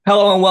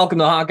Hello and welcome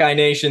to Hawkeye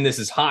Nation. This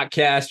is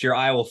Hotcast, your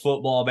Iowa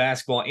football,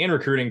 basketball, and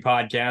recruiting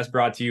podcast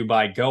brought to you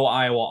by Go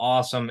Iowa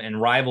Awesome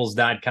and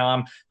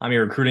Rivals.com. I'm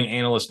your recruiting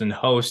analyst and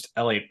host,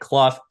 Elliot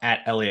Clough,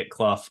 at Elliot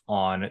Clough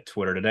on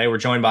Twitter. Today, we're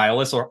joined by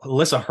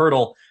Alyssa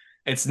Hertel.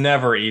 It's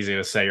never easy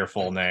to say your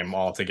full name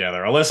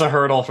altogether. Alyssa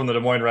Hertel from the Des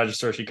Moines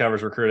Register. She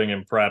covers recruiting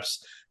and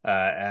preps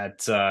at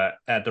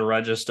the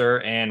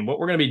Register. And what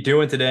we're going to be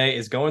doing today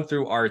is going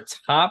through our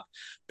top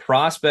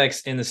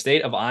prospects in the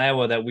state of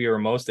Iowa that we are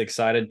most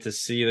excited to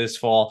see this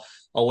fall.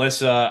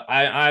 Alyssa,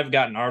 I've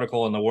got an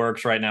article in the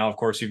works right now. Of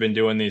course, you've been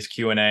doing these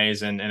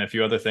Q&As and a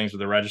few other things with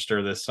the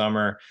Register this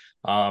summer.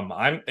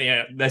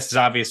 This is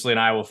obviously an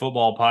Iowa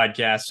football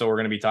podcast, so we're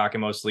going to be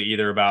talking mostly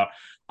either about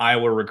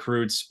Iowa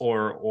recruits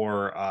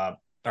or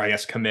I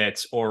guess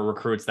commits or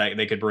recruits that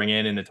they could bring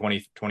in the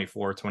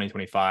 2024,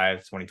 2025,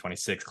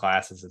 2026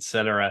 classes,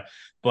 etc.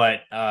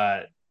 But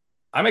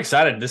I'm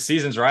excited. This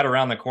season's right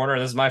around the corner.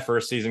 This is my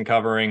first season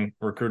covering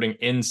recruiting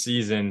in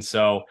season,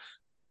 so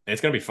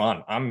it's gonna be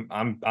fun.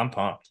 I'm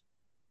pumped.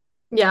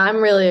 Yeah, I'm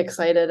really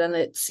excited. And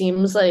it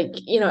seems like,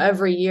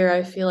 every year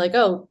I feel like,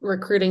 oh,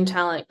 recruiting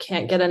talent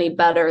can't get any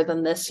better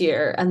than this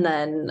year. And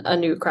then a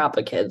new crop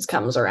of kids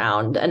comes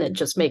around and it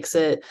just makes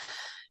it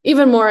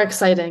even more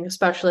exciting,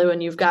 especially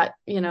when you've got,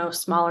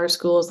 smaller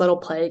schools that'll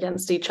play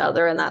against each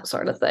other and that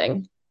sort of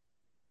thing.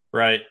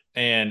 Right.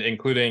 And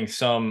including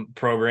some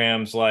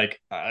programs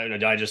like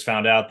I just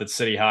found out that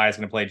City High is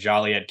going to play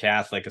Joliet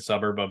Catholic, a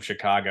suburb of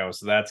Chicago.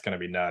 So that's going to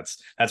be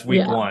nuts. That's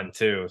week Yeah. one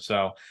too.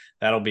 So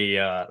that'll be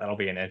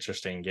an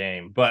interesting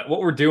game. But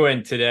what we're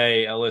doing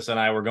today, Alyssa and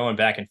I, we're going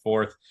back and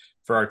forth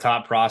for our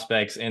top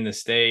prospects in the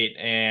state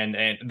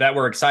and that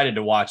we're excited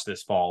to watch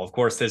this fall. Of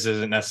course, this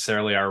isn't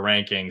necessarily our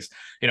rankings.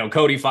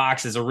 Cody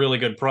Fox is a really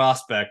good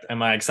prospect.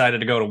 Am I excited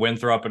to go to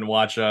Winthrop and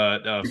watch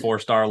a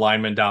four-star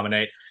lineman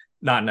dominate?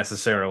 Not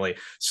necessarily.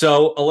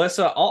 So,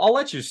 Alyssa, I'll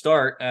let you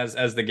start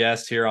as the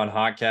guest here on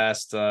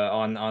Hotcast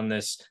on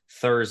this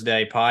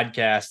Thursday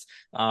podcast.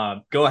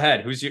 Go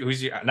ahead. Who's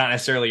not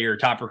necessarily your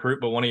top recruit,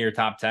 but one of your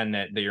top 10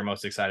 that you're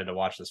most excited to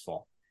watch this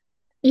fall?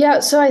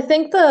 Yeah, so I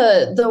think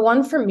the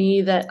one for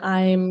me that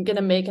I'm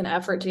gonna make an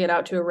effort to get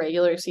out to a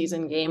regular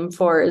season game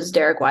for is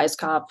Derek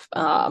Weiskopf.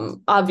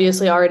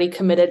 Obviously already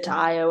committed to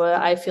Iowa.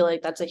 I feel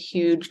like that's a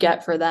huge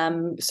get for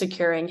them,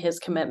 securing his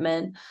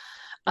commitment.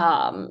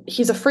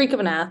 He's a freak of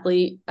an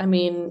athlete. I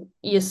mean,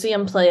 you see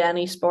him play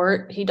any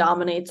sport, he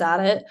dominates at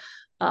it.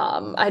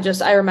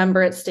 I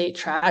remember at state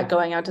track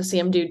going out to see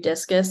him do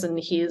discus, and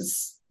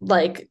he's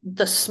like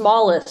the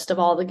smallest of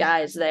all the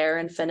guys there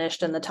and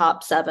finished in the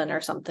top 7 or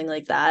something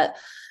like that.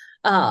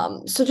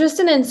 So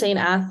just an insane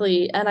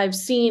athlete. And I've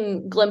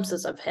seen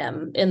glimpses of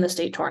him in the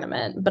state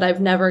tournament, but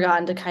I've never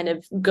gotten to kind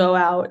of go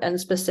out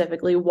and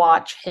specifically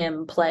watch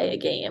him play a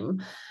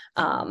game.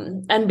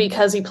 And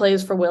because he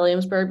plays for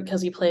Williamsburg,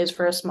 because he plays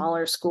for a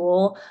smaller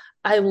school,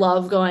 I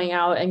love going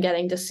out and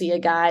getting to see a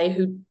guy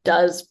who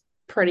does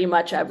pretty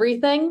much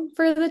everything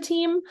for the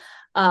team.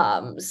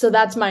 So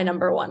that's my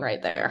number one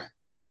right there.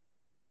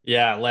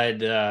 Yeah,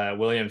 led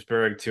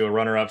Williamsburg to a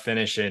runner-up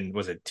finish in,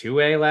 was it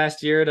 2A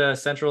last year to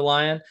Central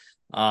Lyon?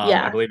 I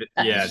Yeah. believe it.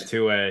 Yeah,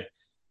 2A.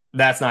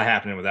 That's not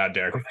happening without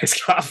Derek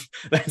Weiskopf.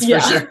 That's for Yeah.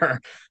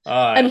 sure.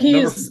 And Number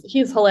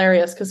he's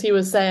hilarious because he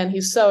was saying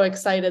he's so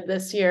excited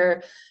this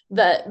year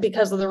that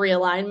because of the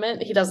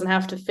realignment, he doesn't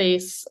have to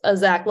face a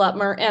Zach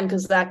Lutmer, and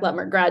because Zach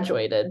Lutmer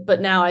graduated. But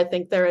now I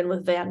think they're in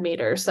with Van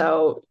Meter.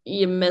 So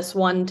you miss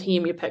one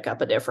team, you pick up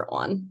a different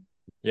one.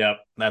 Yep,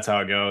 that's how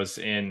it goes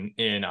in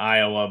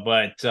Iowa.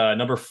 But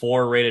number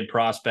 4 rated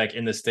prospect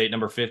in the state,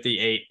 number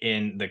 58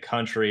 in the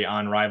country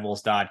on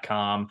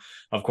Rivals.com.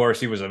 Of course,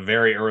 he was a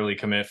very early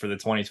commit for the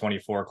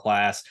 2024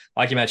 class.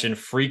 Like you mentioned,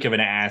 freak of an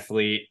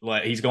athlete.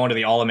 He's going to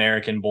the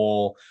All-American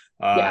Bowl.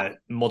 Yeah.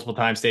 Multiple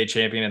time state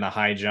champion in the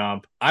high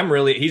jump. I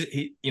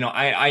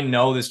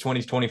know this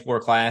 2024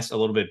 class a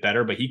little bit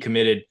better, but he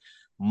committed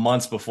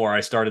months before I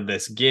started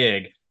this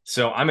gig.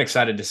 So I'm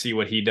excited to see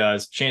what he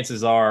does.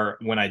 Chances are,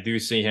 when I do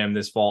see him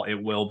this fall, it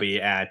will be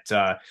at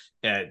the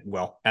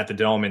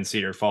Dome in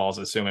Cedar Falls,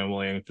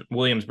 assuming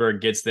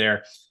Williamsburg gets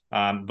there.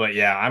 But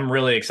yeah, I'm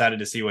really excited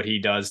to see what he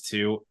does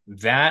too.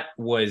 That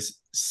was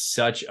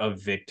such a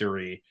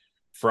victory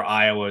for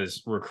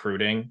Iowa's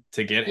recruiting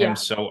to get him Yeah.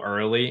 so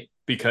early,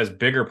 because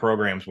bigger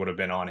programs would have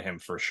been on him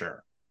for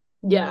sure.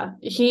 Yeah.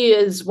 He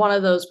is one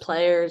of those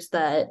players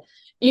that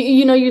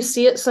you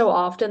see it so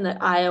often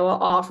that Iowa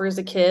offers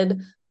a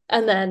kid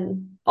and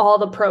then all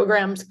the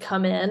programs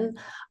come in.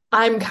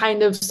 I'm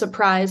kind of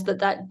surprised that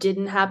that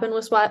didn't happen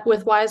with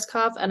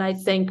Weiskopf, and I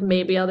think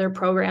maybe other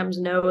programs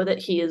know that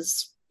he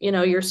is,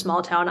 your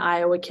small town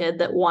Iowa kid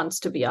that wants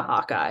to be a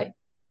Hawkeye.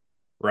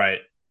 Right,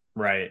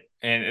 right.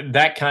 And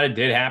that kind of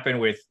did happen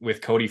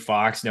with Cody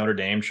Fox. Notre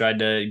Dame tried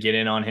to get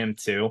in on him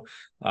too.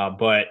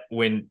 But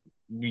when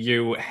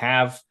you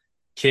have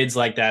kids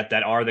like that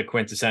are the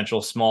quintessential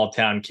small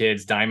town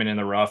kids, diamond in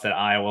the rough that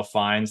Iowa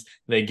finds.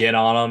 They get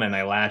on them and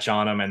they latch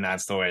on them, and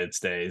that's the way it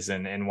stays.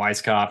 And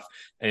Weiskopf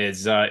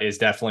is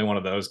definitely one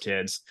of those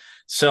kids.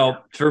 So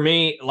for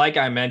me, like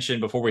I mentioned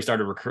before we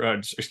started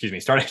recording the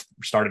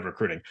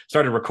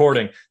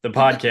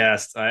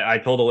podcast, I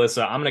told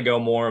Alyssa I'm going to go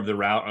more of the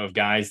route of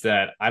guys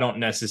that I don't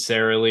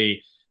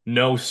necessarily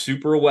know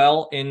super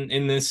well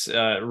in this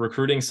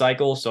recruiting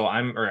cycle. So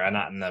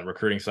not in the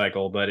recruiting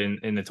cycle, but in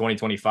the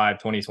 2025,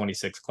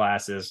 2026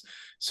 classes.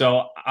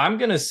 So I'm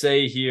going to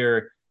say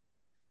here,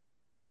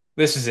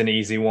 this is an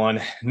easy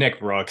one. Nick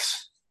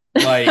Brooks.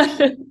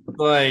 I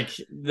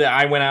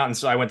went out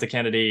and I went to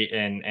Kennedy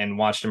and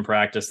watched him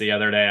practice the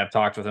other day. I've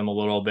talked with him a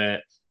little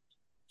bit.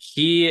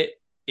 He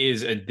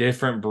is a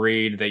different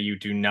breed that you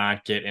do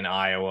not get in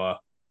Iowa.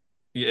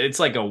 It's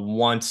like a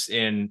once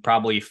in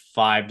probably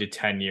 5 to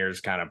 10 years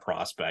kind of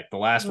prospect. The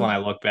last one I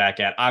look back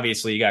at,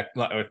 obviously, you got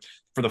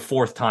for the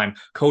fourth time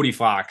Cody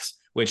Fox,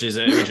 which is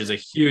a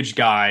huge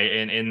guy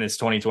in this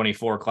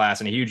 2024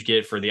 class and a huge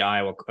get for the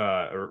Iowa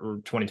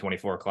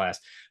 2024 class.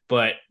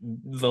 But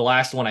the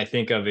last one I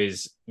think of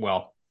is,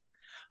 well,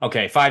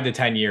 okay, 5 to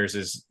 10 years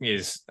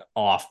is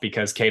off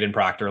because Caden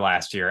Proctor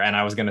last year, and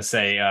I was going to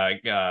say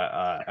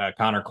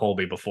Connor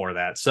Colby before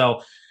that.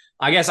 So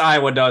I guess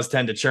Iowa does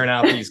tend to churn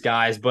out these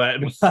guys, but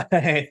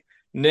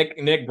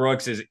Nick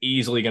Brooks is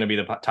easily going to be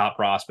the top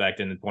prospect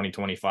in the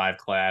 2025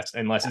 class,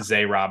 unless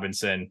Zay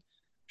Robinson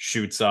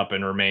shoots up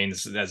and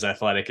remains as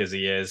athletic as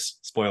he is.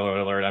 Spoiler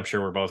alert, I'm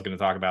sure we're both going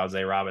to talk about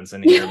Zay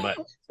Robinson here, but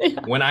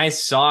when I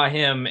saw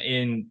him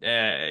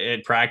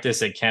at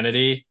practice at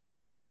Kennedy,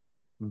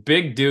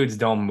 big dudes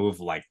don't move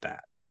like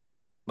that.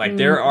 Like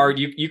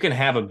you can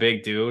have a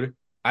big dude.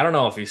 I don't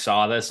know if you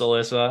saw this,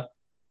 Alyssa.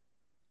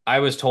 I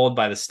was told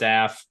by the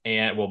staff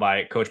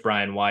by Coach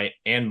Brian White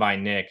and by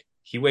Nick,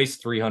 he weighs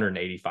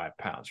 385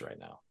 pounds right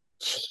now.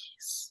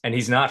 Jeez. And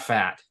he's not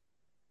fat.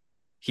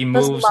 He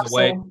moves the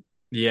way.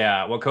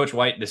 Yeah. What Coach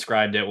White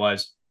described it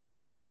was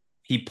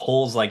he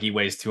pulls like he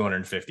weighs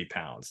 250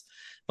 pounds.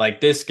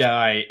 Like this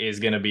guy is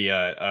going to be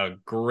a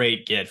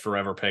great get for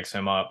whoever picks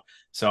him up.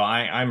 So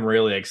I'm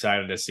really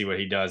excited to see what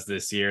he does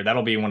this year.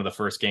 That'll be one of the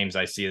first games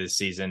I see this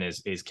season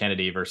is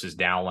Kennedy versus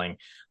Dowling.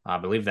 I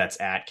believe that's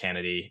at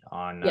Kennedy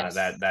on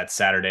that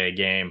Saturday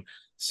game.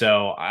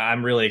 So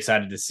I'm really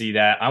excited to see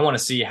that. I want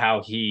to see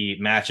how he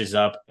matches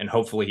up, and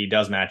hopefully he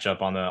does match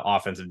up on the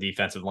offensive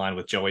defensive line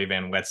with Joey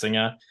Van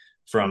Wetsinga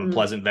from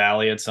Pleasant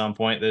Valley at some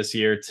point this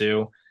year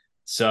too.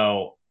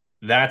 So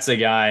that's a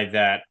guy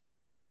that,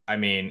 I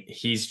mean,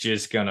 he's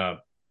just gonna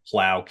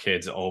plow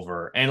kids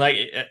over, and like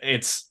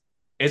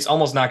it's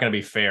almost not going to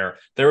be fair.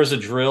 There was a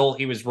drill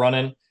he was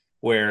running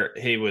where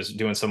he was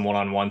doing some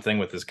one-on-one thing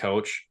with his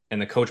coach,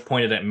 and the coach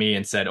pointed at me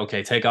and said,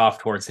 "Okay, take off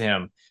towards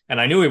him." And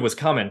I knew he was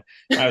coming.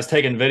 I was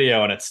taking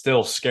video, and it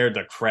still scared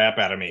the crap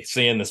out of me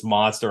seeing this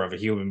monster of a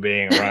human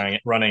being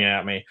running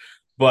at me.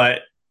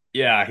 But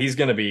yeah, he's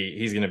gonna be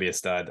a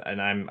stud,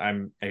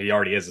 and he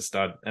already is a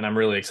stud, and I'm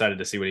really excited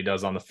to see what he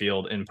does on the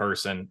field in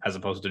person as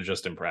opposed to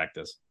just in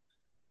practice.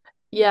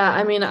 Yeah,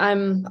 I mean,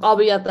 I'll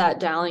be at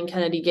that Dowling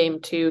Kennedy game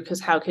too, because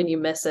how can you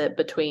miss it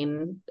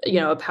between,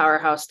 a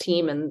powerhouse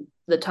team and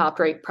the top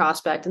ranked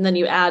prospect? And then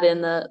you add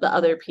in the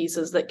other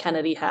pieces that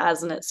Kennedy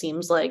has, and it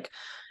seems like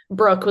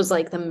Brooke was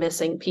like the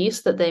missing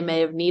piece that they may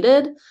have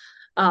needed.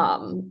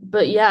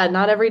 But yeah,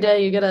 not every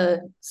day you get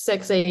a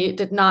 6'8",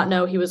 did not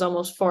know he was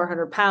almost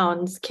 400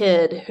 pounds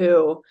kid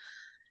who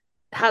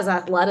has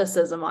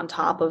athleticism on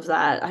top of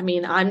that. I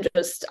mean, I'm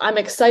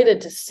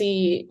excited to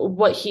see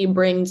what he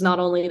brings not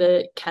only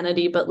to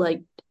Kennedy, but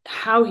like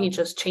how he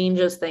just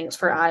changes things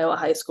for Iowa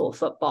high school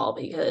football,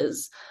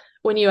 because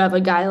when you have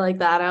a guy like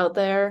that out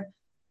there,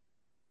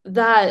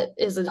 that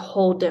is a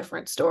whole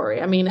different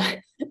story. I mean,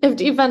 if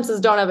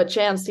defenses don't have a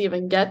chance to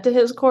even get to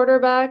his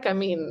quarterback, I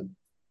mean,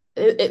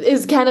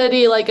 is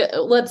Kennedy like,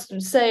 let's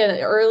say,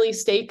 an early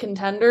state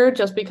contender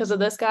just because of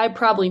this guy?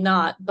 Probably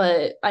not.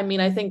 But I mean,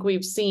 I think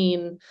we've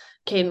seen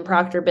Caden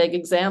Proctor, big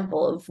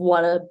example of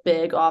what a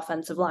big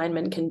offensive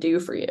lineman can do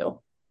for you.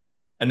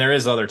 And there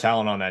is other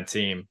talent on that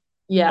team.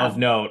 Yeah. Of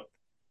note,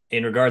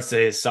 in regards to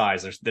his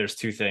size, there's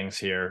two things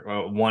here.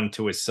 One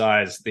to his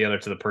size, the other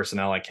to the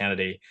personnel at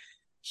Kennedy.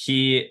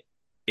 He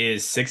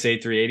is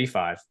 6'8",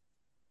 385.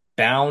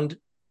 Bound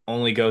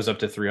only goes up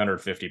to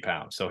 350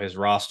 pounds. So his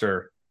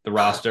roster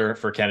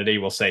for Kennedy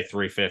will say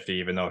 350,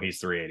 even though he's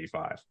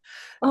 385.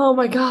 Oh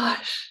my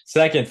gosh.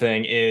 Second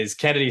thing is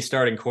Kennedy's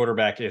starting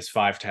quarterback is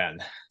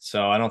 5'10".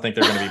 So I don't think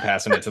they're going to be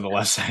passing it to the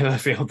left side of the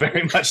field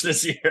very much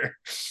this year.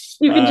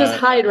 You can just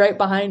hide right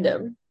behind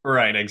him.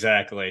 Right,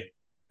 exactly.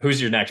 Who's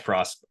your next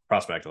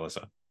prospect,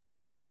 Alyssa?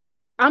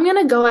 I'm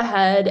going to go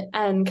ahead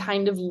and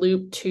kind of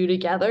loop two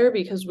together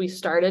because we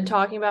started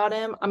talking about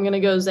him. I'm going to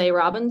go Zay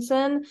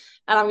Robinson,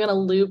 and I'm going to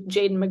loop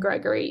Jaden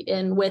McGregory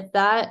in with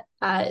that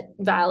at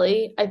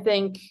Valley. I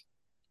think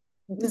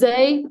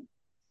Zay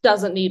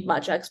doesn't need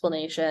much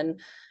explanation.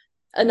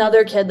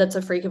 Another kid that's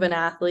a freak of an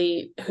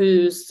athlete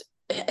who's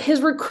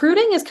his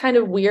recruiting is kind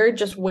of weird,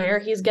 just where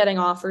he's getting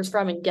offers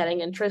from and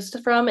getting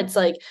interest from. It's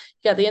like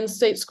you got the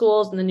in-state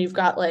schools, and then you've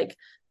got like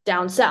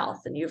down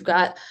south, and you've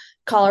got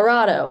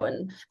Colorado,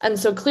 and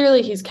so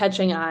clearly he's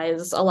catching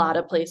eyes a lot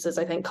of places.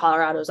 I think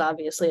Colorado's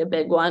obviously a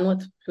big one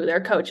with who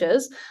their coach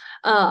is.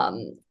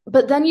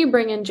 But then you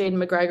bring in Jaden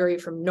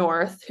McGregory from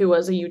North, who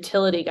was a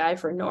utility guy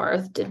for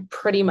North, did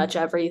pretty much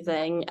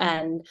everything.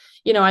 And,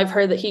 I've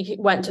heard that he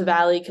went to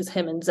Valley because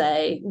him and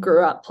Zay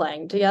grew up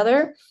playing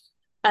together.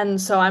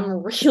 And so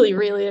I'm really,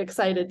 really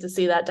excited to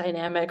see that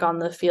dynamic on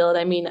the field.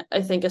 I mean,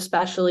 I think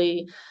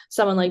especially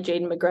someone like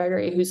Jaden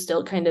McGregory, who's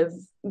still kind of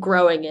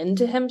growing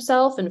into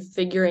himself and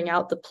figuring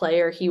out the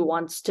player he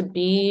wants to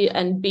be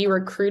and be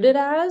recruited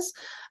as.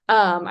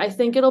 I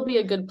think it'll be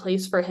a good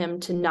place for him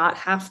to not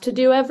have to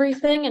do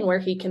everything, and where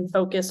he can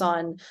focus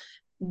on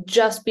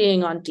just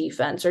being on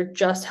defense or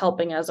just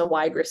helping as a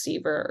wide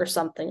receiver or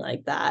something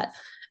like that.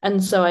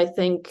 And so I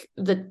think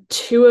the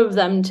two of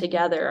them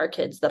together are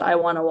kids that I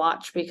want to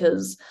watch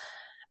because,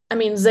 I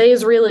mean,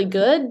 Zay's really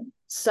good.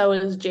 So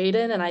is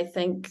Jaden. And I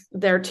think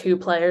they're two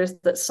players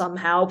that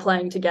somehow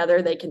playing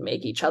together, they can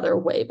make each other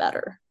way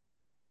better.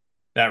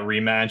 That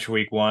rematch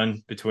week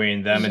 1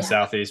 between them and Yeah.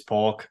 Southeast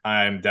Polk,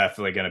 I'm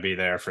definitely going to be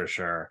there for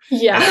sure.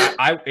 Yeah.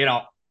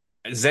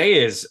 And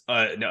Zay is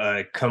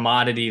a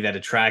commodity that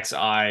attracts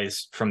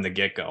eyes from the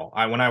get-go.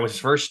 When I was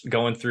first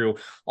going through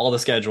all the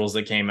schedules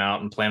that came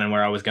out and planning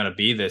where I was going to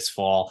be this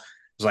fall, I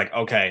was like,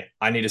 okay,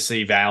 I need to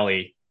see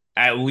Valley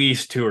at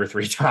least 2 or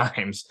 3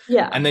 times.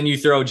 Yeah. And then you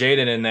throw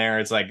Jaden in there,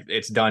 it's like,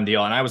 it's done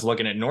deal. And I was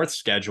looking at North's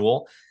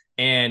schedule,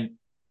 and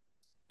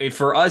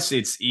for us,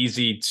 it's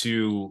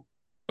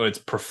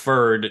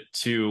preferred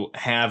to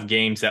have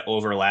games that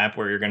overlap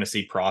where you're going to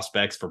see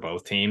prospects for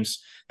both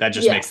teams. That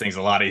just makes things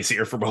a lot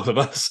easier for both of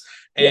us.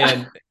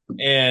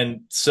 And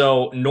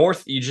so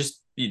North, you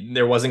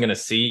weren't going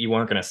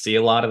to see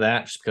a lot of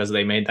that just because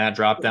they made that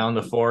drop down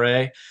to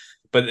 4A.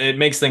 But it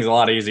makes things a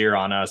lot easier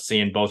on us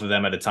seeing both of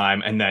them at a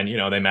time. And then,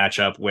 they match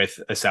up with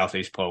a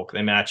Southeast Polk.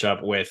 They match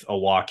up with a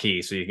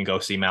Waukee, so you can go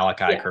see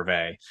Malachi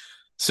Curvey.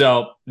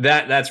 So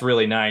that's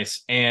really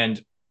nice.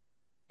 And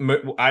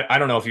I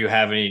don't know if you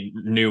have any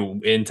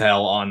new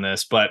intel on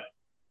this, but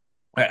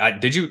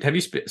did you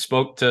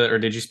speak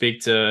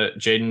to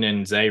Jaden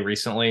and Zay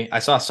recently? I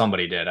saw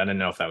somebody did. I didn't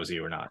know if that was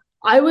you or not.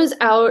 I was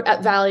out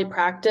at Valley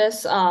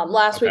practice.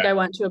 Last week I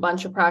went to a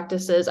bunch of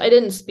practices. I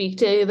didn't speak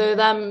to either of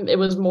them. It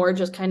was more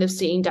just kind of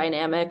seeing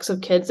dynamics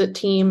of kids at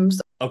teams.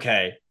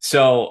 Okay.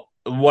 So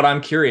what I'm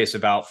curious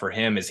about for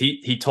him is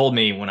he told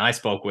me when I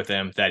spoke with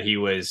him that he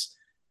was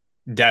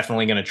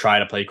definitely going to try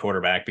to play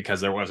quarterback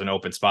because there was an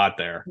open spot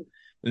there.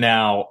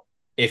 Now,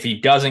 if he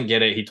doesn't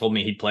get it, he told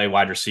me he'd play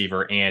wide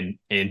receiver and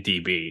in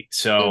DB.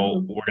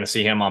 So we're going to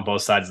see him on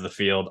both sides of the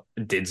field.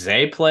 Did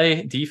Zay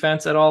play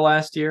defense at all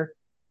last year?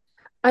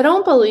 I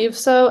don't believe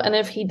so. And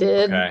if he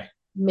did,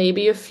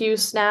 maybe a few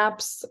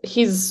snaps.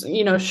 He's,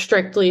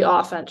 strictly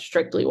offense,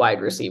 strictly wide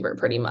receiver,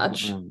 pretty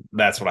much.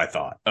 That's what I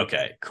thought.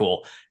 Okay,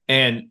 cool.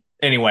 And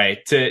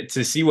anyway, to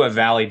see what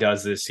Valley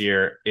does this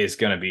year it's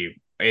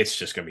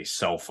just going to be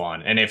so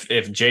fun. And if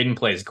Jaden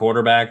plays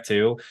quarterback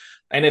too,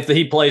 and if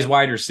he plays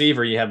wide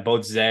receiver, you have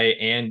both Zay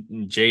and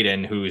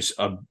Jaden, who's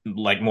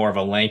more of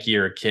a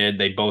lankier kid.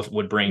 They both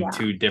would bring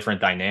two different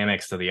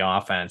dynamics to the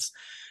offense.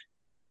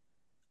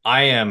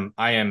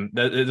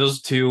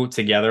 Those two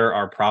together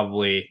are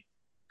probably,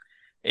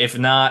 if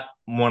not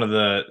one of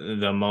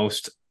the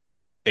most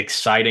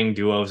exciting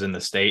duos in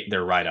the state,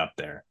 they're right up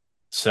there.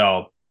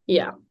 So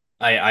yeah,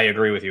 I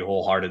agree with you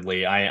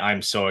wholeheartedly.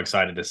 I'm so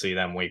excited to see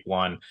them week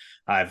 1.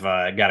 I've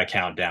got a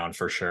countdown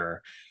for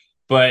sure.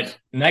 But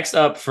next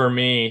up for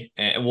me,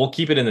 and we'll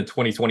keep it in the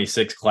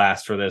 2026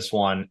 class for this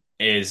one,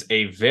 is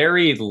a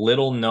very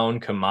little known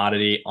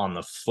commodity on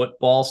the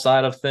football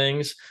side of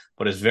things,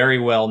 but is very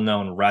well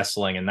known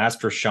wrestling, and that's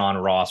for Sean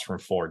Ross from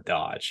Fort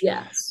Dodge.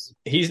 Yes.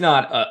 He's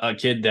not a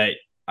kid that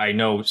I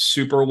know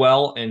super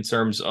well in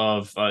terms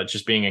of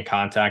just being in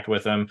contact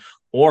with him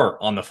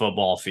or on the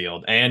football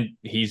field. And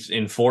he's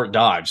in Fort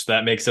Dodge. So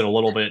that makes it a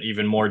little bit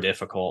even more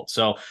difficult.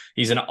 So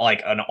he's an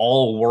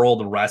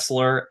all-world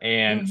wrestler.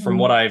 And from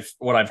what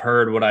I've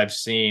heard, what I've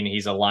seen,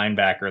 he's a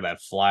linebacker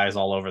that flies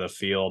all over the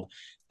field.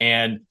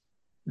 And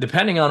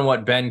depending on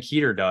what Ben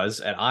Keeter does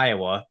at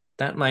Iowa,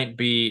 that might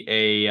be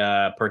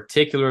a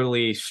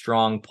particularly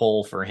strong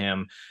pull for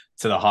him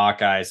to the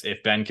Hawkeyes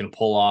if Ben can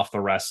pull off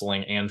the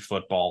wrestling and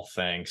football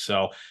thing.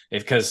 So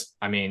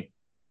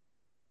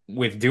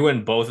with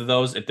doing both of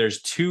those, if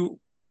there's 2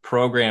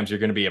 programs you're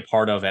going to be a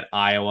part of at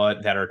Iowa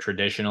that are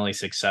traditionally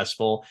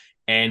successful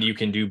and you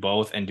can do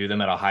both and do them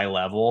at a high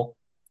level,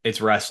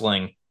 it's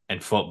wrestling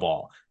and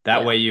football.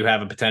 That way you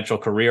have a potential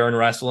career in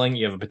wrestling,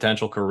 you have a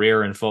potential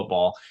career in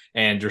football,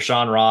 and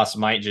Deshaun Ross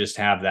might just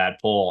have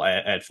that pull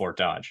at Fort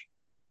Dodge.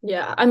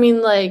 Yeah. I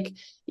mean,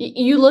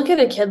 you look at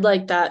a kid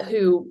like that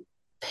who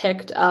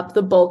picked up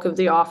the bulk of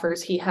the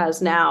offers he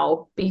has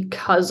now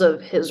because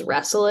of his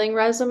wrestling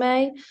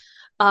resume.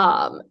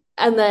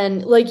 And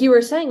then, like you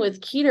were saying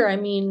with Keeter, I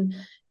mean,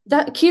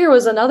 That Keeter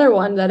was another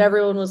one that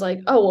everyone was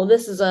like, oh, well,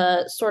 this is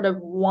a sort of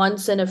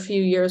once in a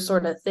few years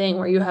sort of thing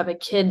where you have a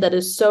kid that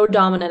is so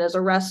dominant as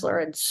a wrestler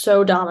and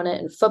so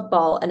dominant in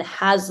football and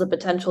has the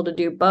potential to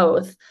do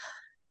both.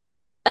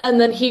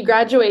 And then he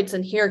graduates,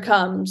 and here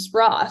comes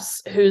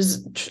Ross,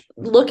 who's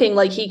looking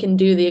like he can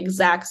do the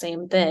exact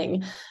same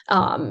thing.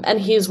 And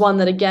he's one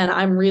that, again,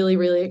 I'm really,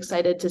 really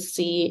excited to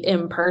see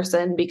in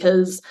person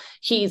because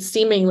he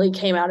seemingly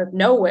came out of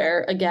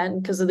nowhere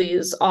again because of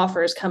these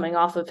offers coming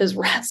off of his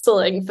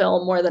wrestling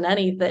film more than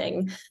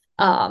anything.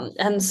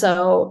 And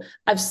so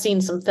I've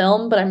seen some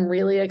film, but I'm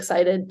really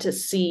excited to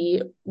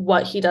see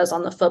what he does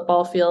on the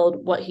football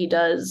field, what he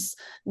does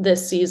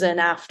this season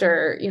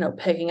after,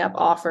 picking up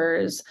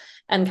offers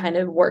and kind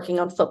of working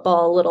on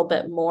football a little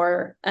bit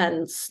more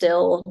and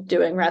still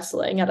doing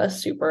wrestling at a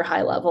super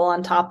high level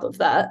on top of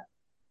that.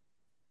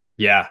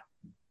 Yeah,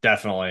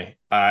 definitely.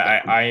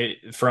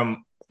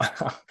 From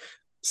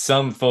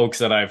some folks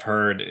that I've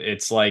heard,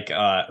 it's like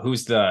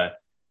who's the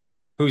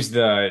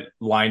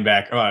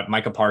linebacker?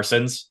 Micah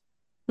Parsons.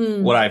 What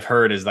Hmm. I've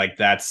heard is like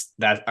that.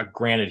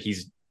 Granted,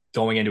 he's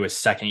going into his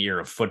second year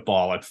of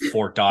football at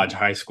Fort Dodge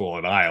High School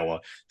in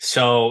Iowa,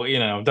 so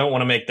don't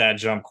want to make that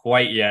jump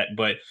quite yet.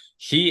 But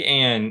he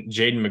and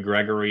Jaden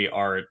McGregory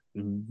are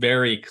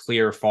very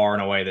clear, far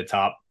and away the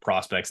top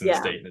prospects in the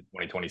Yeah. state in the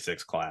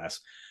 2026 class.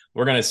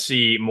 We're going to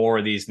see more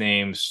of these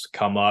names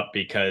come up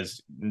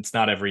because it's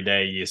not every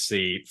day you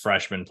see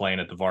freshmen playing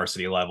at the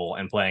varsity level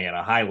and playing at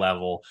a high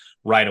level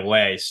right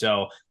away.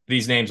 So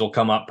these names will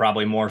come up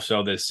probably more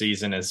so this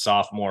season as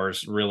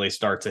sophomores really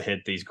start to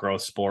hit these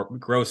growth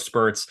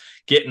spurts,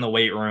 get in the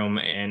weight room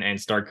and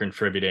start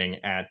contributing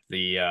at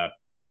the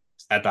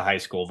high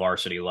school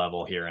varsity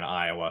level here in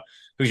Iowa.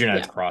 Who's your Yeah.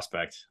 next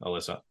prospect,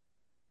 Alyssa?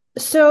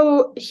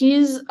 So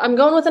I'm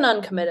going with an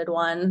uncommitted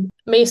one,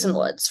 Mason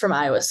Woods from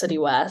Iowa City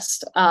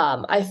West.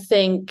 I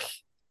think,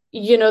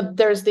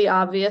 there's the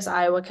obvious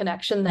Iowa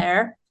connection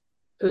there.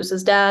 Who's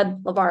his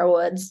dad? LeVar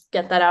Woods.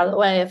 Get that out of the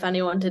way if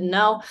anyone didn't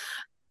know.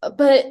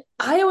 But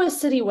Iowa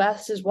City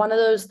West is one of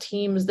those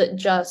teams that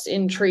just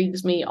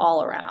intrigues me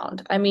all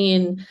around. I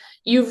mean,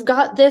 you've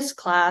got this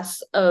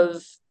class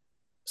of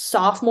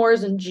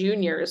sophomores and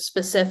juniors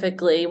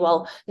specifically,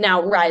 well,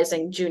 now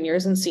rising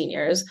juniors and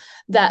seniors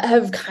that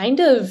have kind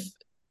of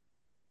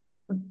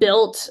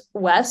built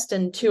West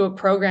into a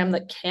program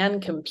that can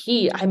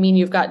compete. I mean,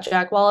 you've got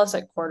Jack Wallace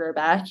at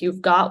quarterback,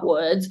 you've got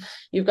Woods,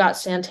 you've got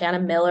Santana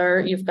Miller,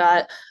 you've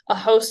got a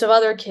host of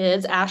other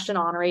kids, Ashton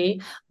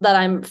Honoré, that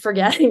I'm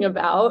forgetting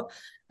about.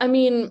 I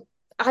mean,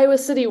 Iowa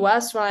City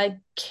West, when I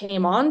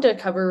came on to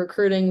cover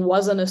recruiting,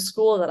 wasn't a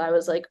school that I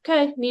was like,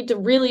 okay, need to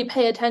really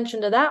pay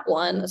attention to that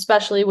one,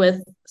 especially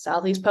with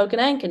Southeast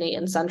Pokanoket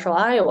in central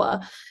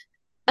Iowa.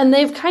 And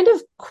they've kind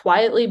of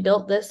quietly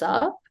built this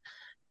up,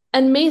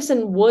 and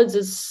Mason Woods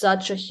is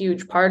such a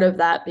huge part of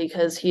that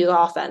because he's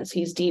offense,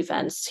 he's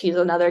defense, he's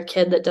another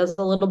kid that does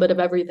a little bit of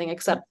everything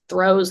except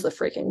throws the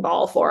freaking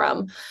ball for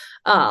him.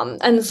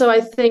 And so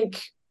I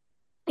think,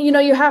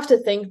 you have to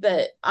think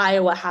that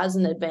Iowa has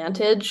an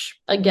advantage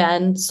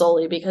again,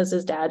 solely because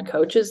his dad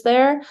coaches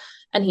there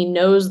and he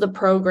knows the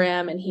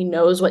program and he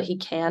knows what he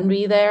can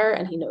be there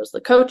and he knows the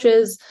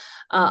coaches.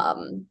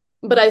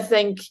 But I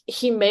think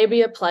he may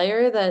be a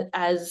player that,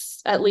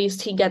 as at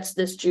least he gets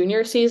this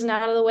junior season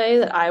out of the way,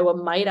 that Iowa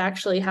might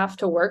actually have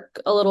to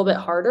work a little bit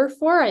harder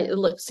for.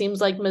 It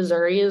seems like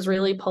Missouri is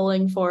really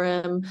pulling for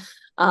him.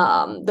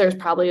 There's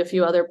probably a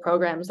few other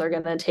programs that are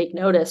going to take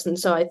notice. And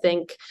so I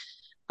think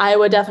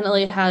Iowa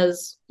definitely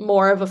has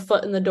more of a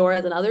foot in the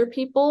door than other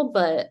people,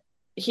 but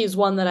he's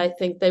one that I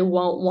think they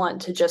won't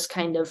want to just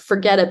kind of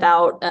forget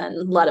about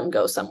and let him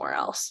go somewhere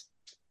else.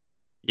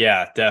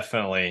 Yeah,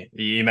 definitely.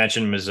 You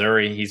mentioned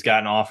Missouri. He's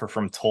got an offer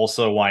from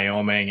Tulsa,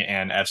 Wyoming,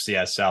 and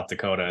FCS South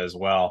Dakota as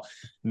well.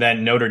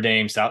 Then Notre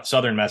Dame,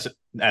 Southern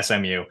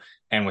SMU,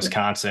 and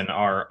Wisconsin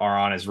are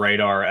on his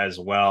radar as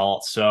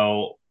well.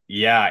 So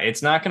yeah,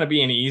 it's not going to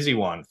be an easy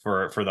one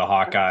for the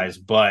Hawkeyes,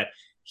 but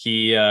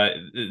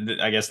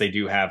I guess they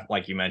do have,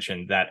 like you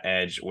mentioned, that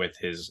edge with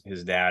his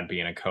dad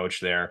being a coach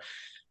there.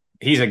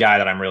 He's a guy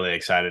that I'm really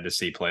excited to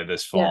see play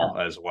this Yeah. fall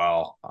as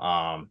well.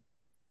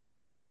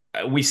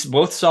 We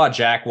both saw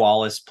Jack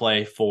Wallace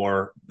play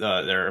for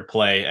their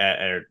play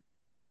at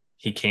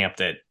he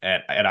camped at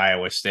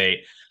Iowa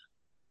State.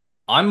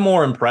 I'm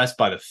more impressed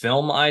by the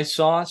film I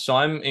saw,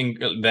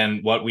 than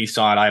what we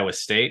saw at Iowa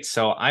State.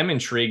 So I'm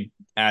intrigued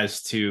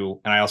as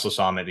to, and I also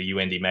saw him at the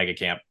UND mega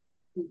camp.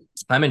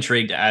 I'm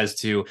intrigued as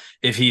to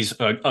if he's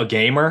a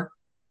gamer,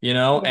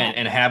 Yeah.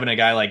 and having a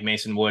guy like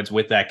Mason Woods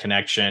with that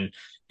connection,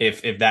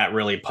 if that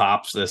really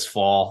pops this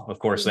fall. Of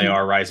course, they Mhm.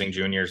 are rising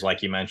juniors,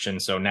 like you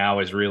mentioned. So now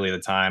is really the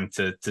time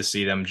to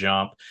see them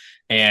jump.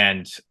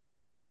 And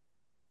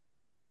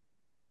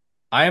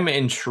I'm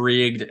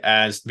intrigued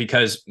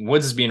because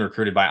Woods is being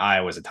recruited by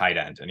Iowa as a tight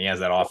end, and he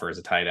has that offer as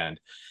a tight end,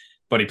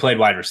 but he played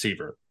wide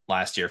receiver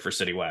last year for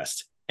City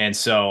West. And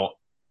so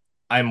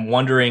I'm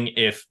wondering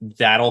if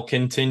that'll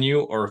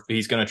continue or if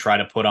he's going to try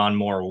to put on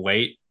more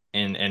weight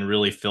and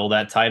really fill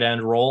that tight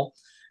end role.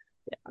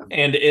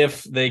 And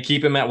if they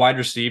keep him at wide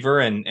receiver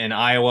and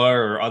Iowa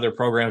or other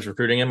programs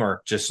recruiting him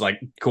are just like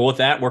cool with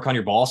that, work on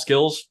your ball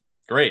skills,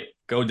 great.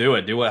 Go do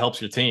it. Do what helps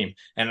your team.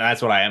 And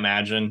that's what I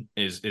imagine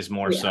is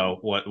more Yeah. so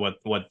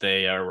what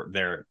they are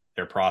their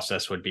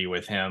process would be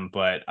with him.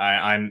 But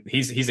I'm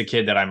he's a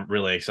kid that I'm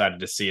really excited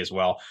to see as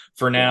well.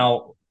 For Yeah.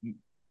 now,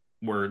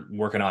 we're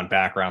working on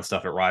background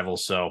stuff at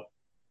Rivals, so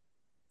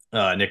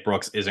Nick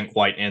Brooks isn't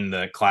quite in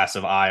the class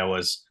of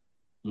Iowa's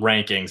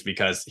rankings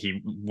because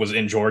he was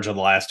in Georgia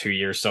the last 2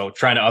 years. So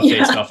trying to update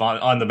Yeah. stuff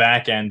on the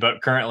back end.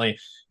 But currently,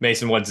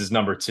 Mason Woods is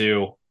number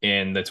 2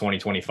 in the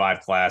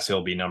 2025 class.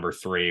 He'll be number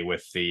 3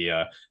 with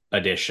the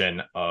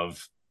addition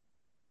of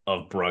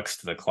Brooks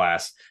to the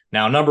class.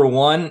 Now, number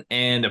 1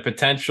 and a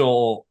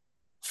potential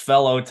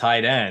fellow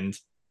tight end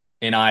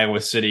in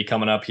Iowa City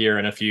coming up here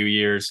in a few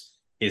years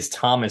is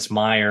Thomas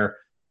Meyer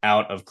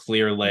out of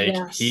Clear Lake.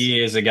 Yes.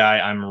 He is a guy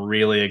I'm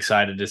really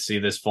excited to see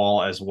this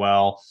fall as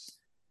well.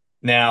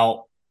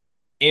 Now,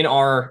 in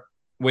our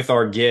with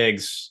our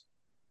gigs,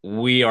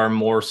 we are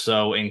more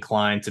so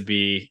inclined to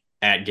be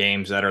at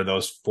games that are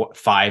those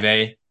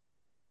 5A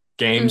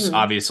games. Hmm.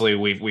 Obviously,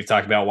 we've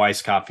talked about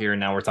Weisskopf here, and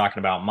now we're talking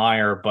about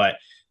Meyer, but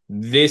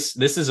this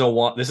is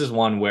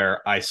one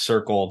where I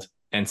circled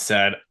and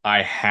said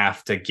I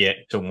have to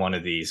get to one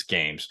of these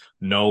games,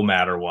 no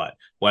matter what.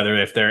 Whether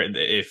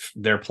if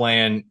they're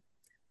playing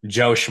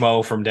Joe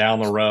Schmo from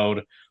down the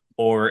road,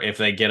 or if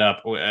they get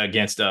up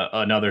against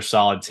another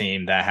solid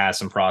team that has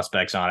some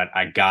prospects on it,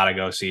 I gotta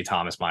go see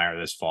Thomas Meyer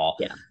this fall.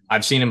 Yeah.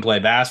 I've seen him play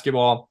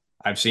basketball.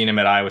 I've seen him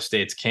at Iowa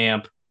State's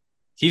camp.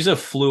 He's a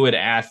fluid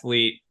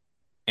athlete.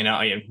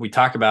 We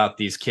talk about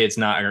these kids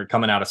not or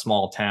coming out of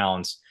small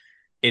towns.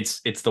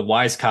 It's the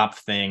Weisskopf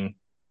thing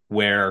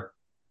where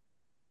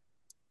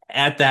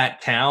at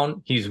that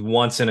town he's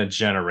once in a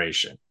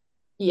generation,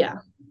 Yeah.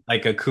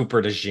 like a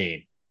Cooper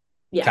DeJean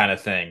Yeah. kind of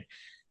thing.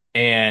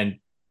 And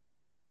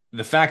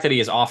the fact that he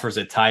has offers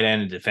at tight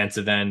end and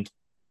defensive end,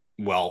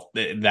 well,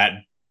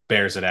 that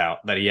bears it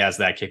out that he has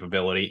that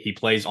capability. He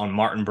plays on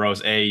Martin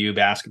Bro's AAU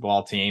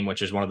basketball team,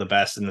 which is one of the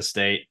best in the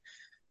state.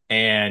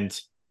 And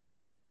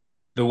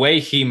the way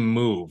he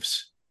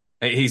moves,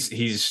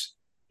 he's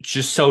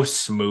just so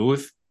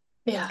smooth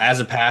Yeah. as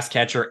a pass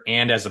catcher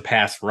and as a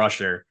pass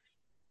rusher.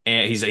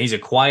 And he's a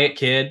quiet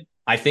kid.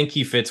 I think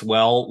he fits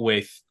well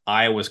with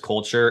Iowa's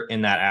culture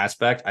in that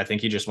aspect. I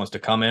think he just wants to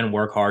come in,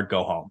 work hard,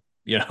 go home.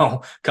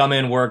 Come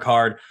in, work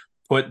hard,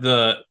 put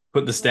the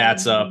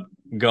stats up,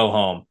 go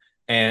home.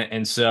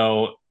 And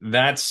so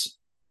that's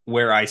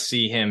where I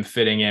see him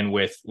fitting in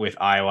with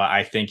Iowa.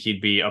 I think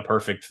he'd be a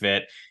perfect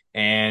fit.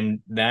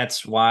 And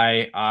that's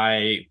why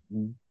I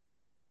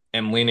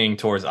am leaning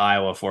towards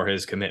Iowa for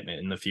his commitment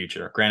in the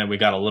future. Granted, we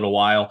got a little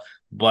while,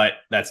 but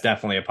that's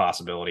definitely a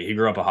possibility. He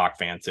grew up a Hawk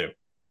fan too.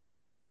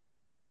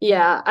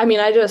 Yeah. I mean,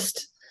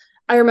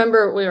 I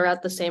remember we were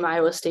at the same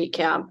Iowa State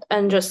camp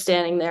and just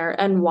standing there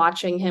and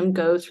watching him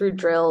go through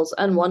drills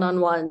and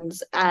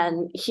one-on-ones.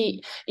 And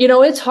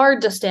it's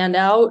hard to stand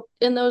out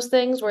in those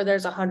things where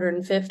there's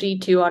 150,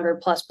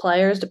 200 plus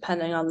players,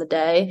 depending on the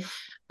day.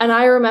 And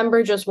I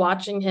remember just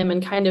watching him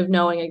and kind of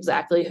knowing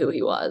exactly who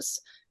he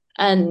was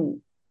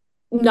and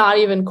not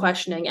even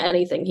questioning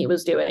anything he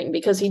was doing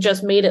because he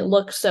just made it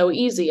look so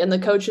easy. And the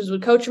coaches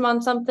would coach him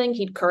on something,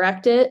 he'd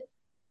correct it,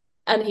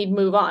 and he'd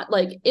move on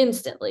like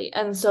instantly.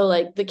 And so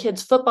like the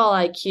kid's football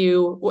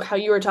IQ, how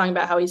you were talking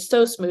about how he's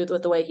so smooth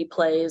with the way he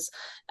plays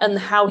and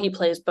how he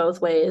plays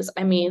both ways.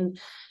 I mean,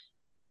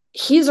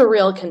 he's a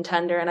real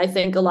contender. And I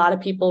think a lot of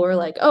people were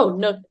like, oh,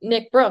 no,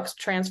 Nick Brooks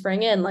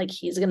transferring in, like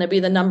he's going to be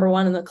the number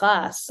 1 in the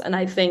class. And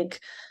I think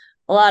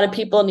a lot of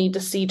people need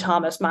to see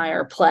Thomas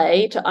Meyer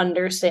play to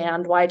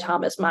understand why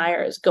Thomas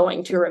Meyer is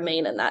going to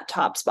remain in that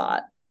top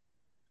spot.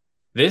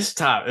 This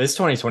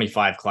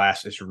 2025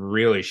 class is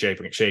really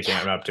shaking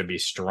Yeah. him up to be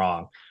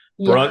strong.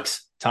 Yeah.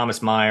 Brooks,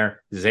 Thomas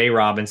Meyer, Zay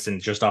Robinson,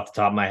 just off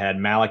the top of my head,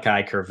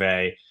 Malachi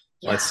Curvey.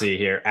 Let's Yeah. see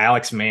here.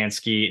 Alex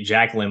Mansky,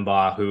 Jack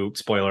Limbaugh, who,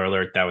 spoiler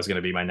alert, that was going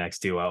to be my next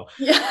duo.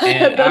 Yeah.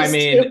 And I Those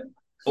mean, two.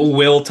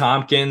 Will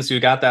Tompkins, who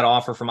got that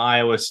offer from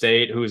Iowa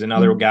State, who's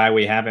another Mhm. guy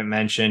we haven't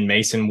mentioned,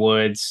 Mason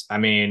Woods. I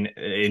mean,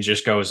 it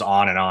just goes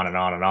on and on and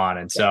on and on.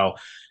 And so,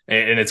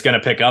 and it's going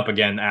to pick up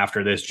again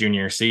after this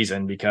junior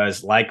season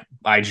because, like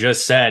I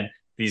just said,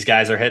 these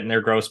guys are hitting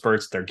their growth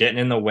spurts. They're getting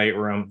in the weight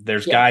room.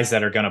 There's Yeah. guys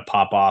that are going to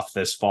pop off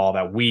this fall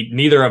that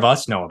neither of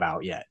us know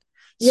about yet.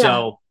 Yeah.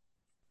 So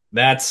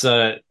that's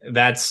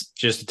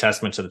just a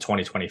testament to the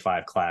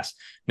 2025 class.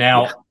 Yeah.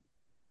 Now,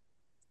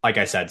 like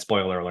I said,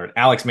 spoiler alert,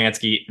 Alex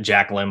Mansky,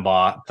 Jack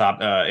Limbaugh,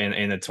 top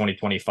in the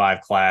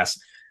 2025 class.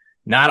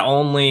 Not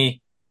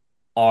only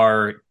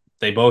are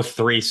they both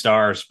 3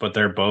 stars, but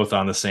they're both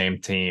on the same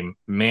team.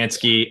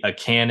 Mansky, a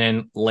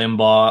cannon,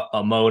 Limbaugh,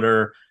 a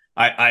motor.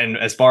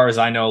 As far as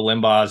I know,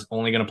 Limbaugh's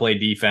only going to play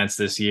defense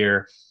this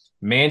year.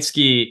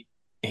 Mansky,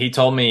 he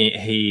told me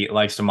he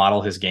likes to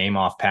model his game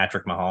off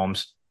Patrick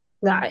Mahomes.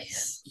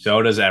 Nice.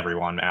 So does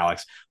everyone,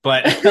 Alex.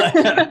 But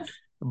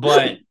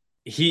but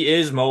he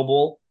is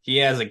mobile. He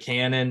has a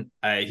cannon.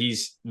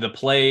 The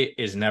play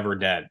is never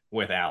dead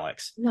with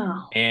Alex.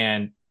 No.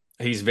 And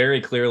He's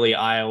very clearly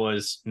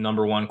Iowa's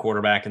number one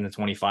quarterback in the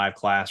 25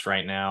 class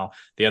right now.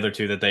 The other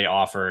two that they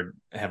offered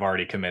have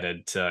already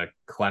committed to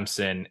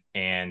Clemson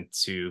and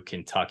to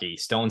Kentucky.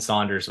 Stone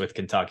Saunders with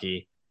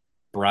Kentucky,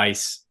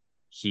 Bryce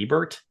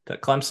Hebert to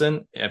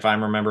Clemson. If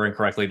I'm remembering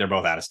correctly, they're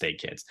both out-of-state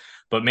kids.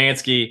 But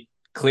Mansky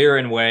clear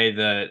and away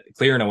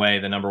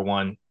the number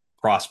one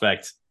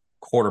prospect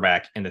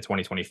quarterback in the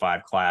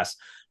 2025 class.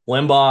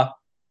 Limbaugh,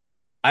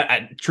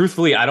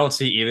 truthfully, I don't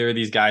see either of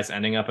these guys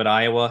ending up at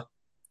Iowa.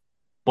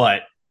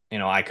 But,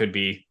 I could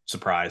be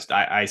surprised.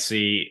 I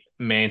see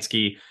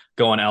Mansky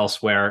going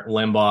elsewhere.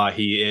 Limbaugh,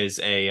 he is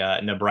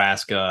a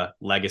Nebraska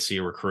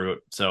legacy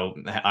recruit. So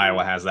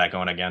Iowa has that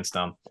going against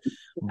them.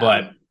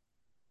 But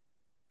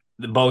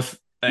both,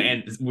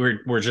 and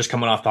we're just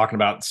coming off talking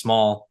about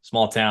small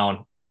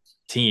town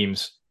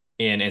teams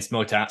and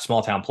small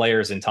town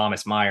players in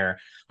Thomas Meyer.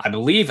 I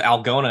believe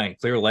Algona and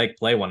Clear Lake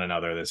play one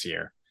another this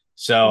year.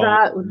 So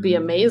that would be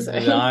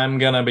amazing. I'm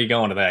going to be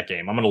going to that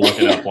game. I'm going to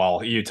look it up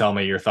while you tell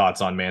me your thoughts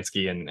on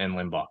Mansky and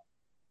Limbaugh.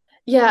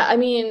 Yeah, I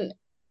mean,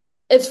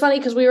 it's funny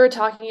because we were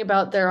talking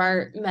about there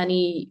aren't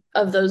many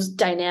of those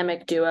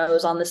dynamic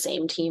duos on the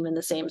same team in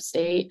the same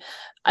state.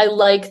 I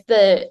like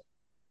that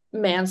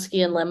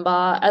Mansky and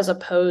Limbaugh, as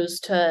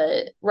opposed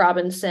to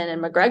Robinson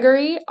and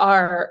McGregory,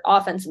 are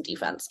offense and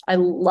defense. I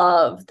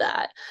love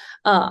that.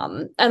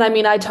 And I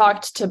mean, I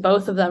talked to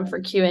both of them for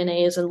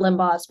Q&As, and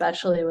Limbaugh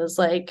especially was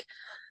like,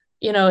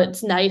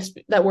 it's nice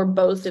that we're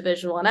both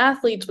Division I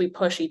athletes. We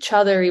push each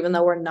other, even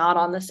though we're not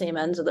on the same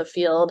ends of the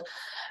field.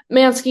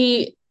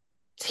 Mansky,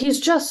 he's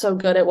just so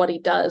good at what he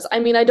does. I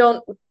mean,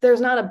 there's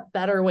not a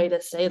better way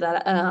to say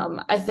that.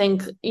 I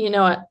think,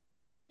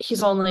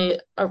 he's only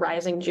a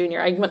rising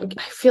junior. I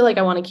feel like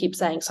I want to keep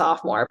saying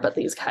sophomore, but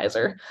these guys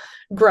are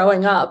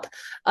growing up.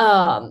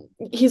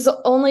 He's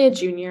only a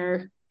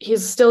junior.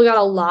 He's still got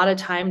a lot of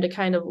time to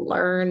kind of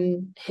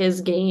learn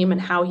his game and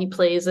how he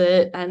plays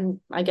it, and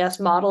I guess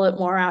model it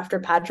more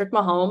after Patrick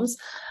Mahomes.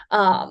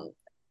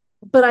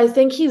 But I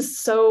think he's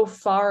so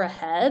far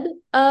ahead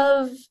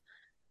of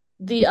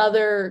the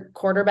other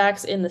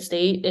quarterbacks in the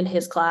state in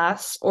his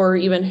class, or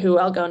even who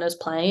Algona is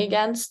playing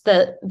against,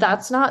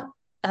 that's not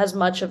as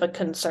much of a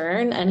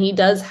concern. And he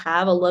does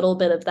have a little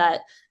bit of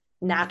that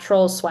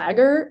natural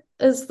swagger,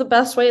 is the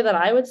best way that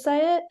I would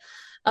say it.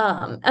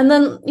 And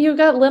then you've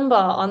got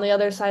Limbaugh on the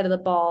other side of the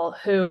ball,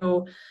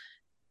 who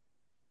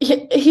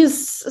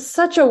he's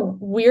such a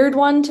weird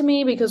one to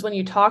me, because when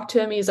you talk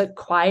to him, he's a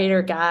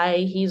quieter guy.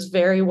 He's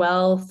very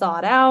well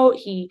thought out.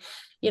 He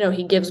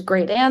gives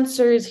great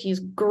answers. He's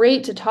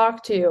great to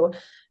talk to.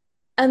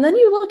 And then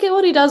you look at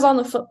what he does on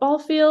the football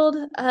field,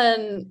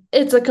 and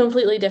it's a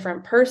completely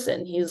different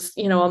person. He's,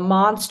 a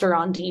monster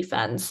on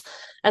defense.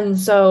 And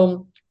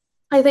so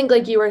I think,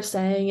 like you were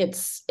saying,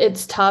 it's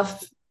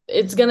tough.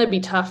 It's going to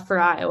be tough for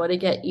Iowa to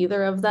get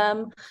either of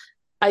them.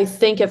 I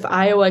think if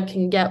Iowa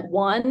can get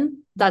one,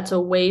 that's a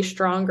way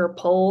stronger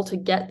pull to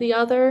get the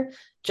other,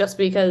 just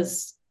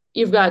because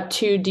you've got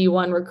two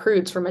D1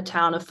 recruits from a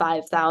town of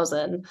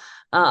 5,000.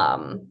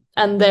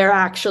 And they're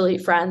actually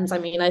friends. I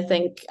mean, I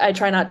think I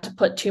try not to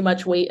put too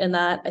much weight in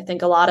that. I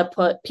think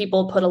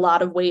people put a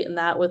lot of weight in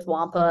that with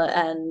Wampa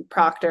and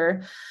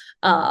Proctor.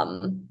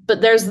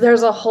 But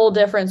there's a whole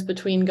difference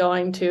between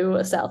going to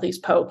a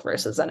Southeast Polk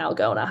versus an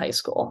Algona high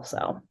school.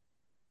 So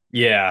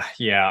Yeah,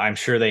 I'm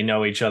sure they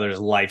know each other's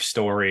life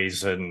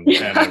stories and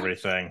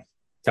everything.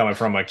 Coming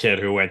from a kid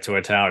who went to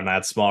a town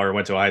that small, or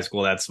went to a high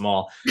school that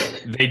small.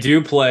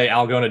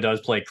 Algona does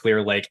play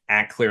Clear Lake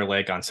at Clear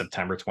Lake on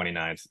September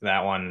 29th.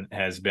 That one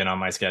has been on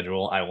my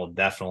schedule. I will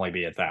definitely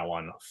be at that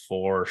one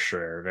for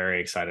sure.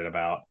 Very excited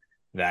about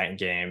that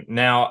game.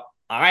 Now,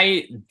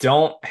 I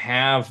don't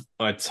have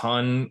a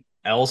ton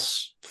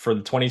else for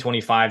the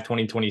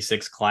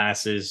 2025-2026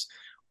 classes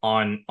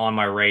on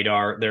my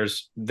radar.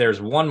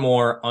 There's one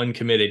more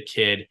uncommitted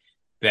kid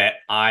that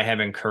I have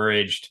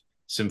encouraged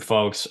some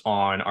folks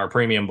on our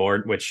premium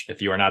board, which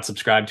if you are not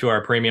subscribed to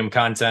our premium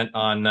content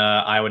on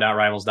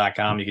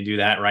iowa.rivals.com, you can do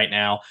that right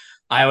now.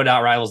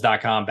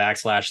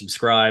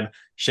 iowa.rivals.com/subscribe.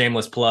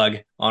 Shameless plug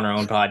on our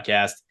own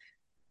podcast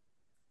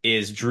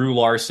is Drew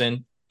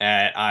Larson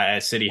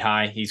at City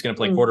High. He's going to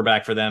play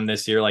quarterback for them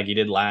this year like he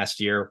did last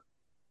year.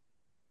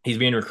 He's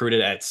being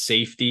recruited at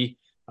safety.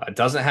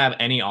 Doesn't have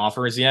any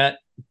offers yet,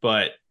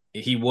 but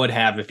he would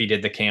have if he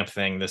did the camp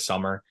thing this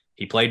summer.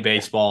 He played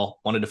baseball,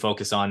 wanted to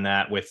focus on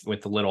that with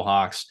the Little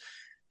Hawks.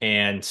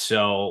 And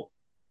so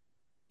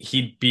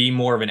he'd be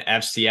more of an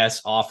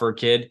FCS offer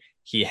kid.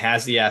 He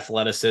has the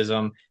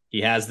athleticism.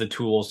 He has the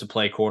tools to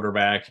play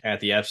quarterback at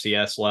the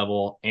FCS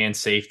level and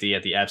safety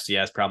at the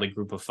FCS, probably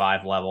group of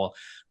 5 level.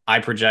 I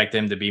project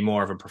him to be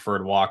more of a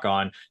preferred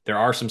walk-on. There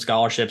are some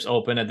scholarships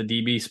open at the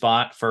DB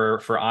spot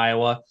for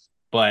Iowa,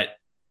 but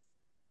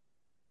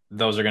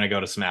those are going to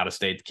go to some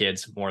out-of-state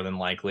kids more than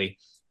likely.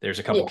 There's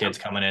a couple kids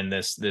coming in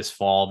this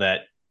fall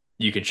that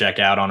you could check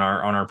out on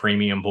our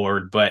premium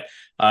board. But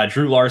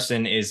Drew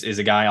Larson is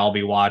a guy I'll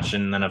be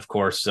watching. And then of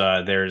course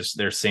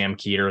there's Sam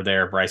Keeter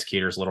there, Bryce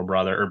Keeter's little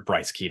brother, or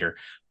Bryce Keeter,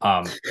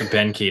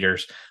 Ben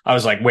Keeters. I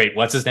was like, wait,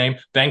 what's his name?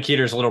 Ben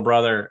Keeters' little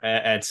brother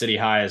at City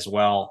High as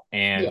well.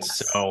 And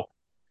Yes. so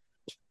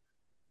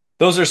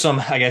those are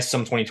some, I guess,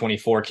 some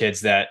 2024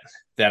 kids that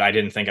I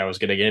didn't think I was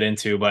going to get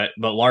into, but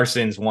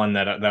Larson's one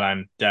that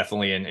I'm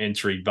definitely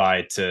intrigued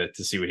by to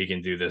see what he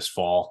can do this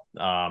fall.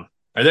 Are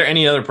there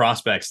any other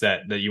prospects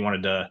that you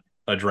wanted to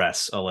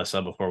address,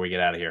 Alyssa, before we get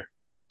out of here?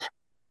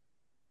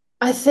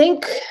 I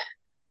think,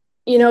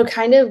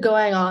 kind of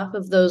going off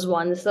of those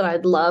ones that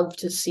I'd love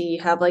to see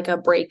have like a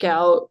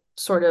breakout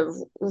sort of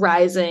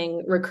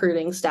rising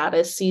recruiting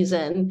status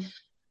season.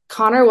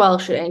 Connor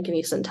Welsh at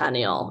Ankeny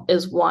Centennial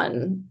is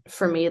one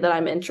for me that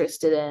I'm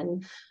interested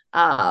in.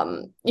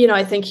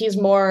 I think he's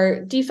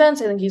more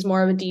defense. I think he's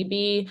more of a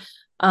DB.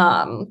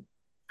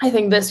 I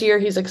think this year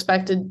he's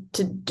expected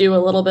to do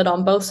a little bit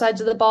on both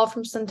sides of the ball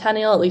from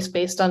Centennial, at least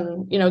based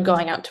on,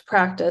 going out to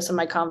practice and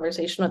my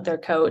conversation with their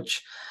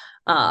coach.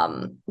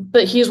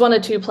 But he's one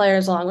of two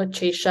players along with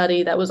Chase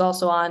Shetty that was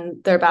also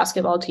on their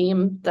basketball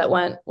team that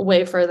went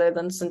way further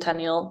than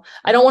Centennial.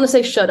 I don't want to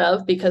say should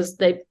have because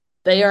they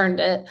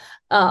earned it.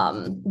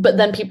 But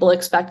then people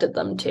expected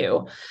them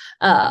to.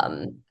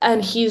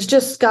 And he's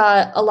just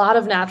got a lot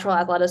of natural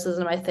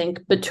athleticism, I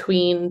think,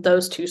 between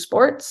those two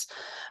sports.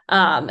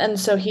 And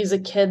so he's a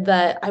kid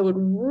that I would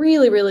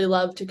really, really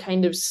love to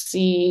kind of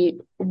see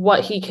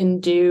what he can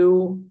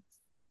do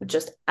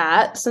just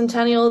at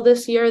Centennial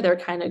this year. They're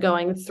kind of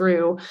going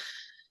through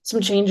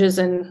some changes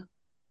in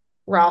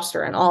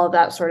roster and all of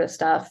that sort of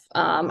stuff.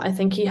 I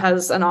think he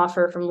has an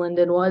offer from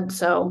Lindenwood,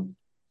 so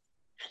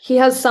he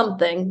has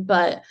something,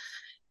 but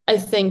I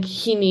think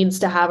he needs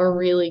to have a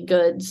really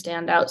good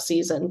standout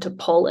season to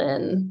pull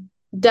in.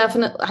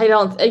 Definitely, I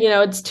don't,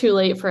 it's too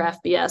late for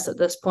FBS at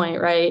this point,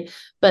 right?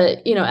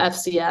 But,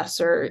 FCS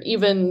or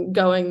even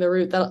going the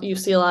route that you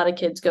see a lot of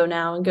kids go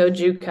now and go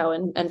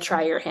JUCO and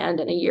try your hand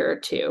in a year or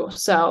two.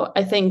 So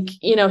I think,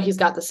 he's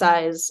got the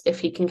size.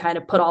 If he can kind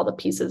of put all the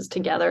pieces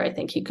together, I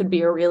think he could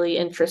be a really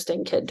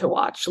interesting kid to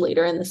watch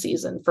later in the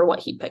season for what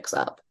he picks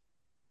up.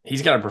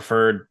 He's got a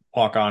preferred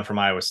walk on from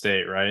Iowa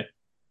State, right?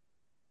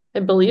 I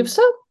believe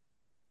so.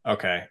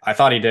 Okay. I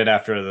thought he did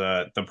after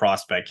the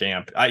prospect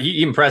camp.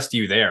 He impressed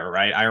you there,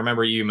 right? I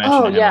remember you Oh,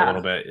 mentioning him a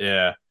little yeah. bit.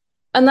 Yeah.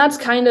 And that's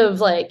kind of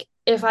like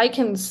if I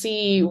can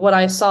see what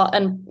I saw,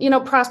 and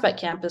prospect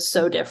camp is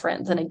so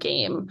different than a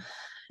game,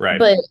 Right.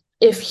 but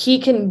if he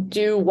can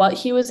do what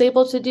he was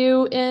able to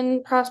do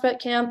in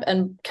prospect camp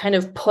and kind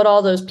of put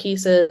all those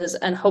pieces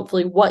and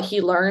hopefully what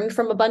he learned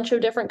from a bunch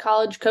of different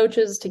college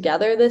coaches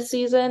together this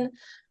season,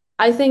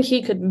 I think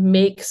he could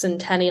make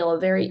Centennial a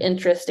very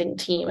interesting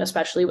team,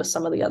 especially with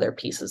some of the other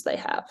pieces they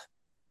have.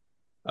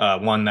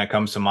 One that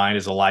comes to mind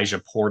is Elijah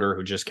Porter,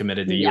 who just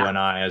committed to Yeah.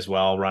 UNI as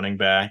well, running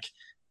back.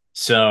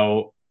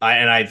 So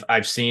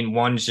I've seen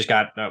one's just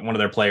got one of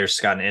their players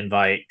got an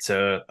invite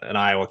to an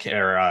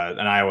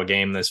Iowa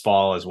game this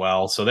fall as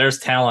well. So there's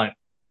talent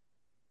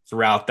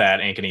throughout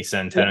that Ankeny Yeah.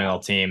 Centennial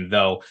team,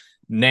 though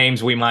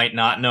names we might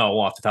not know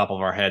off the top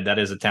of our head. That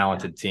is a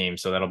talented team,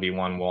 so that'll be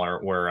one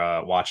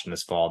we're watching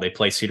this fall. They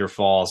play Cedar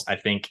Falls, I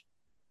think,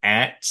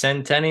 at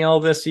Centennial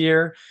this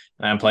year.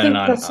 And I'm I planning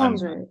think that on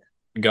sounds right.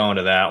 going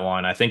to that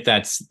one. I think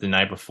that's the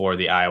night before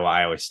the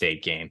Iowa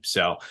State game.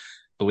 So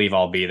believe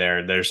I'll be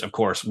there. There's of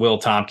course Will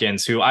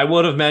Tompkins, who I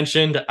would have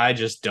mentioned. I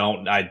just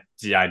don't I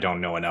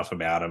don't know enough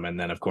about him. And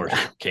then of course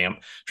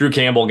Drew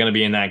Campbell going to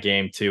be in that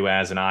game too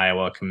as an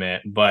Iowa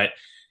commit. But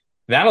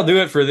that'll do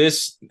it for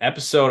this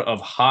episode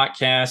of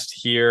Hotcast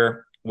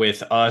here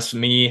with us,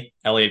 me,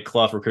 Elliot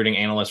Clough, recruiting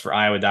analyst for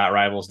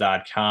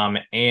Iowa.rivals.com,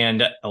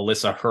 and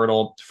Alyssa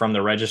Hertel from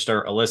the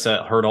Register.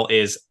 Alyssa Hertel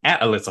is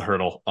at Alyssa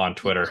Hertel on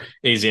Twitter.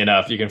 Easy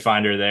enough. You can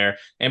find her there.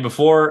 And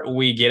before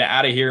we get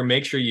out of here,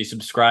 make sure you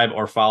subscribe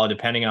or follow,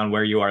 depending on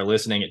where you are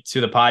listening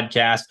to the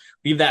podcast.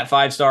 Leave that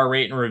 5-star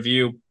rate and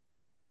review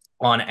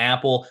on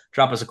Apple.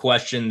 Drop us a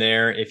question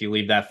there. If you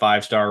leave that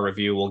 5-star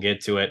review, we'll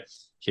get to it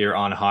here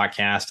on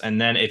Hotcast. And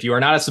then if you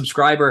are not a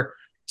subscriber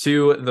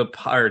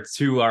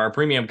to our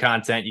premium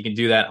content, you can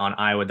do that on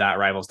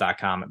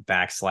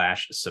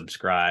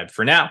Iowa.rivals.com/subscribe.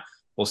 For now,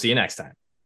 we'll see you next time.